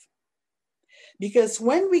give. Because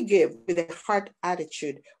when we give with a heart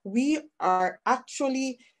attitude, we are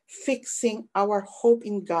actually fixing our hope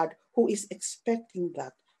in God, who is expecting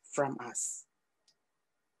that from us.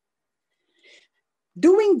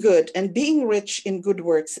 Doing good and being rich in good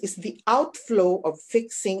works is the outflow of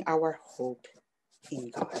fixing our hope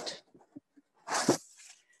in God.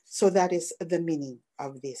 So that is the meaning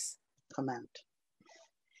of this command.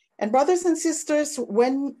 And brothers and sisters,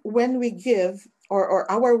 when we give, or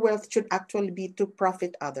our wealth should actually be to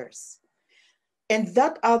profit others. And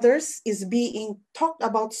that others is being talked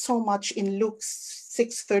about so much in Luke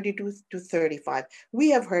 6:32-35. We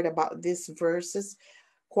have heard about these verses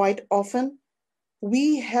quite often.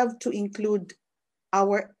 We have to include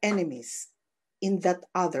our enemies in that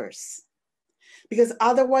others, because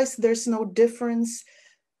otherwise there's no difference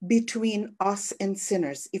between us and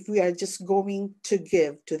sinners if we are just going to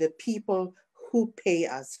give to the people who pay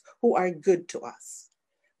us, who are good to us.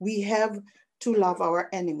 We have to love our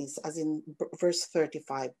enemies, as in verse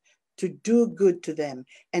 35, to do good to them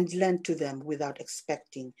and lend to them without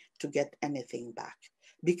expecting to get anything back,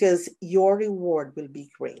 because your reward will be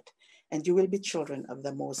great and you will be children of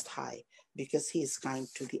the Most High, because he is kind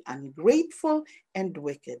to the ungrateful and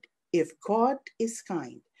wicked. If God is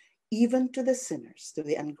kind even to the sinners, to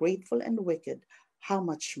the ungrateful and wicked, how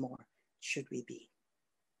much more should we be?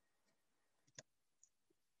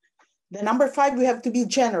 The number 5, we have to be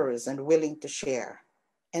generous and willing to share.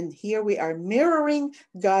 And here we are mirroring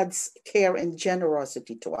God's care and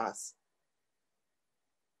generosity to us.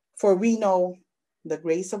 For we know the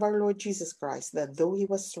grace of our Lord Jesus Christ, that though he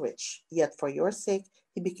was rich, yet for your sake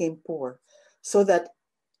he became poor, so that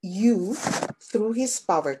you, through his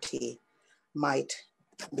poverty, might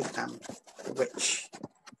become rich.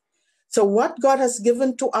 So what God has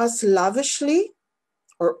given to us lavishly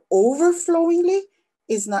or overflowingly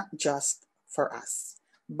is not just for us,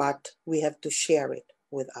 but we have to share it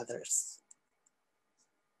with others.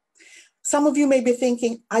 Some of you may be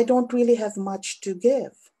thinking, I don't really have much to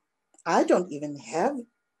give. I don't even have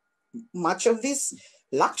much of this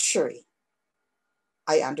luxury.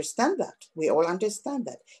 I understand that. We all understand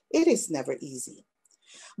that. It is never easy.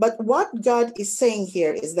 But what God is saying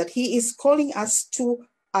here is that he is calling us to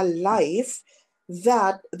a life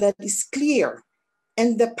that is clear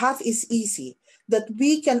and the path is easy, that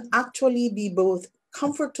we can actually be both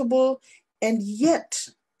comfortable and yet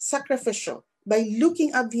sacrificial by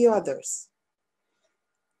looking at the others.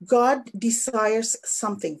 God desires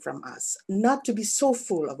something from us, not to be so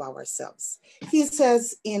full of ourselves. He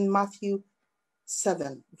says in Matthew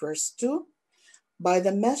 7, verse 2, by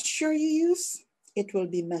the measure you use, it will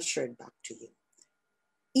be measured back to you.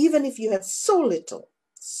 Even if you have so little,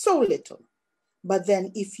 but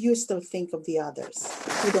then if you still think of the others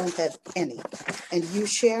who don't have any, and you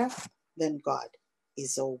share, then God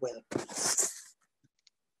is so well pleased.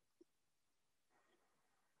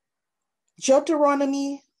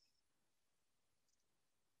 Deuteronomy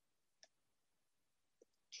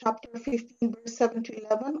chapter 15, verse 7 to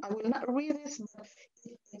 11. I will not read this, but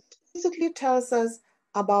it basically tells us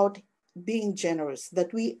about being generous,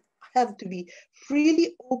 that we have to be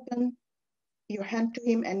freely open your hand to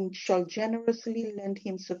him and shall generously lend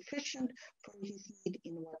him sufficient for his need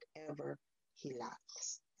in whatever he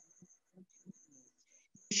lacks.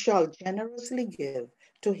 You shall generously give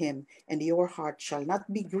to him, and your heart shall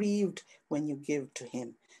not be grieved when you give to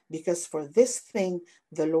him, because for this thing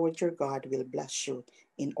the Lord your God will bless you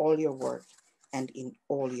in all your work and in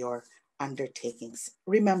all your undertakings.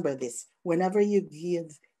 Remember this, whenever you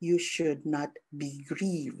give, you should not be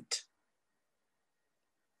grieved.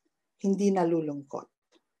 Hindi nalulungkot.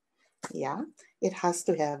 Yeah, it has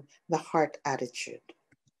to have the heart attitude.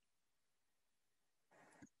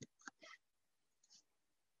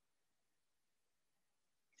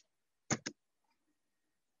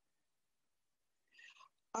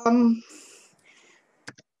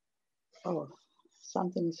 Oh,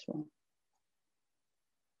 something is wrong.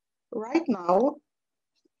 Right now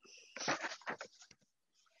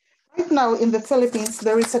in the Philippines,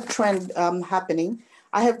 there is a trend happening.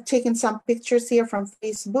 I have taken some pictures here from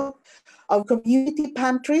Facebook of community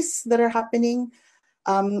pantries that are happening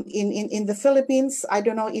in the Philippines. I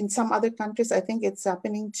don't know, in some other countries, I think it's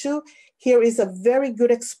happening too. Here is a very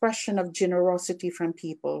good expression of generosity from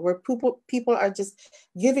people, where people are just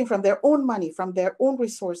giving from their own money, from their own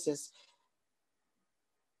resources.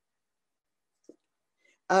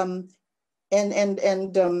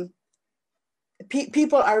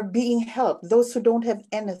 People are being helped, those who don't have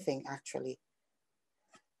anything, actually.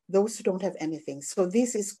 Those who don't have anything. So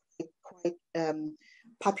this is quite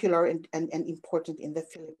popular and important in the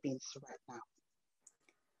Philippines right now.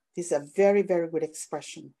 This is a very, very good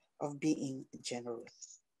expression of being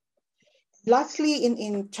generous. Lastly,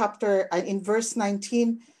 in verse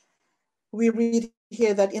 19, we read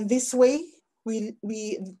here that in this way,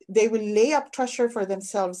 they will lay up treasure for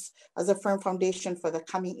themselves as a firm foundation for the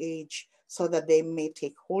coming age, so that they may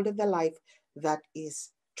take hold of the life that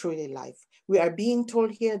is truly life. We are being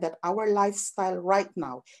told here that our lifestyle right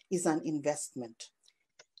now is an investment.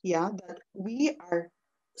 Yeah, that we are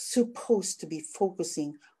supposed to be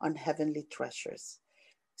focusing on heavenly treasures.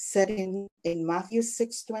 Said in Matthew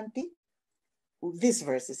 6:20, this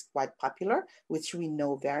verse is quite popular, which we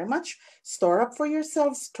know very much. Store up for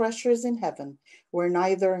yourselves treasures in heaven, where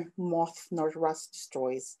neither moth nor rust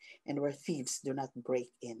destroys, and where thieves do not break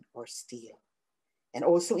in or steal. And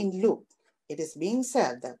also in Luke, it is being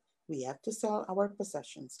said that we have to sell our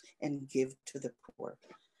possessions and give to the poor.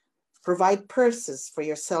 Provide purses for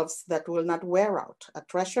yourselves that will not wear out, a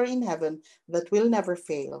treasure in heaven that will never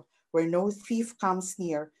fail, where no thief comes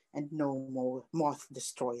near and no moth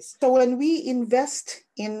destroys. So when we invest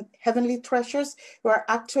in heavenly treasures, we're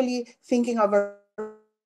actually thinking of a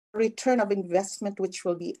return of investment which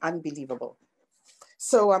will be unbelievable.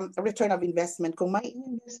 So a return of investment, kung may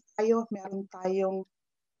invest tayo, meron tayong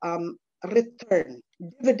return,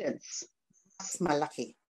 dividends, mas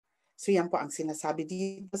malaki. So yan po ang sinasabi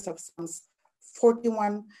dito sa Psalms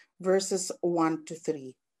 41 verses 1 to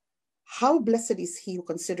 3. How blessed is he who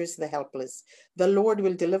considers the helpless. The Lord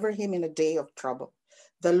will deliver him in a day of trouble.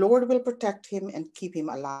 The Lord will protect him and keep him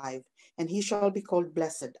alive, and he shall be called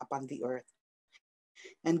blessed upon the earth.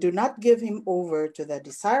 and do not give him over to the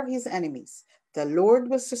desire of his enemies. The Lord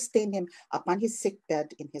will sustain him upon his sick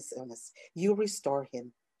bed in his illness. You restore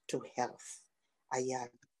him to health. Ayan.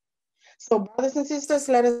 So, brothers and sisters,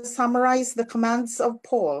 let us summarize the commands of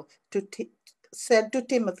Paul said to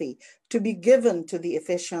Timothy to be given to the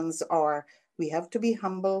Ephesians are: we have to be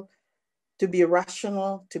humble, to be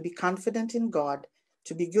rational, to be confident in God,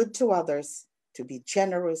 to be good to others, to be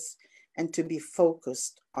generous, and to be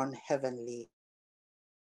focused on heavenly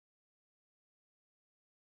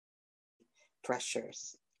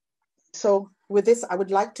treasures. So with this, I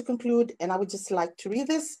would like to conclude, and I would just like to read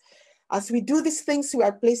this. As we do these things, we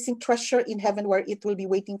are placing treasure in heaven where it will be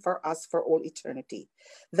waiting for us for all eternity.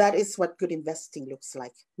 That is what good investing looks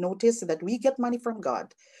like. Notice that we get money from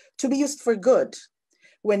God to be used for good.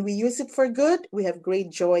 When we use it for good, we have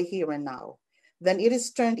great joy here and now. Then it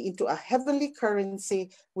is turned into a heavenly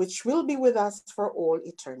currency, which will be with us for all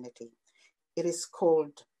eternity. It is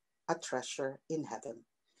called a treasure in heaven.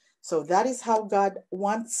 So that is how God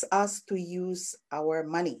wants us to use our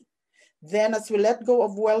money. Then as we let go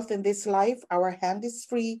of wealth in this life, our hand is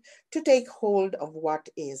free to take hold of what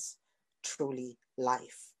is truly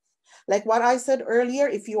life. Like what I said earlier,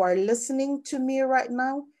 if you are listening to me right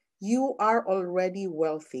now, you are already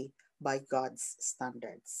wealthy by God's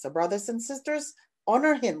standards. So brothers and sisters,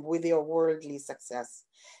 honor him with your worldly success.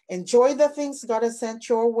 Enjoy the things God has sent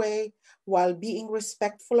your way while being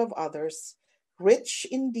respectful of others, rich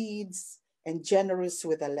in deeds, and generous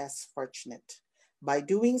with the less fortunate. By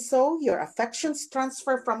doing so, your affections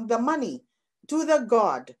transfer from the money to the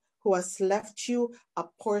God who has left you a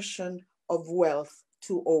portion of wealth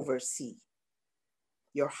to oversee.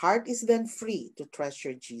 Your heart is then free to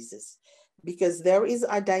treasure Jesus because there is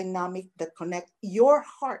a dynamic that connects your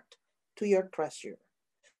heart to your treasure.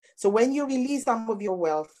 So when you release some of your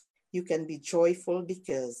wealth, you can be joyful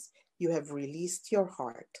because you have released your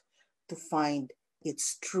heart to find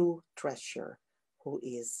its true treasure, who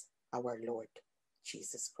is our Lord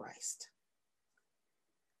Jesus Christ.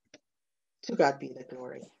 To God be the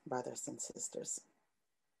glory, brothers and sisters.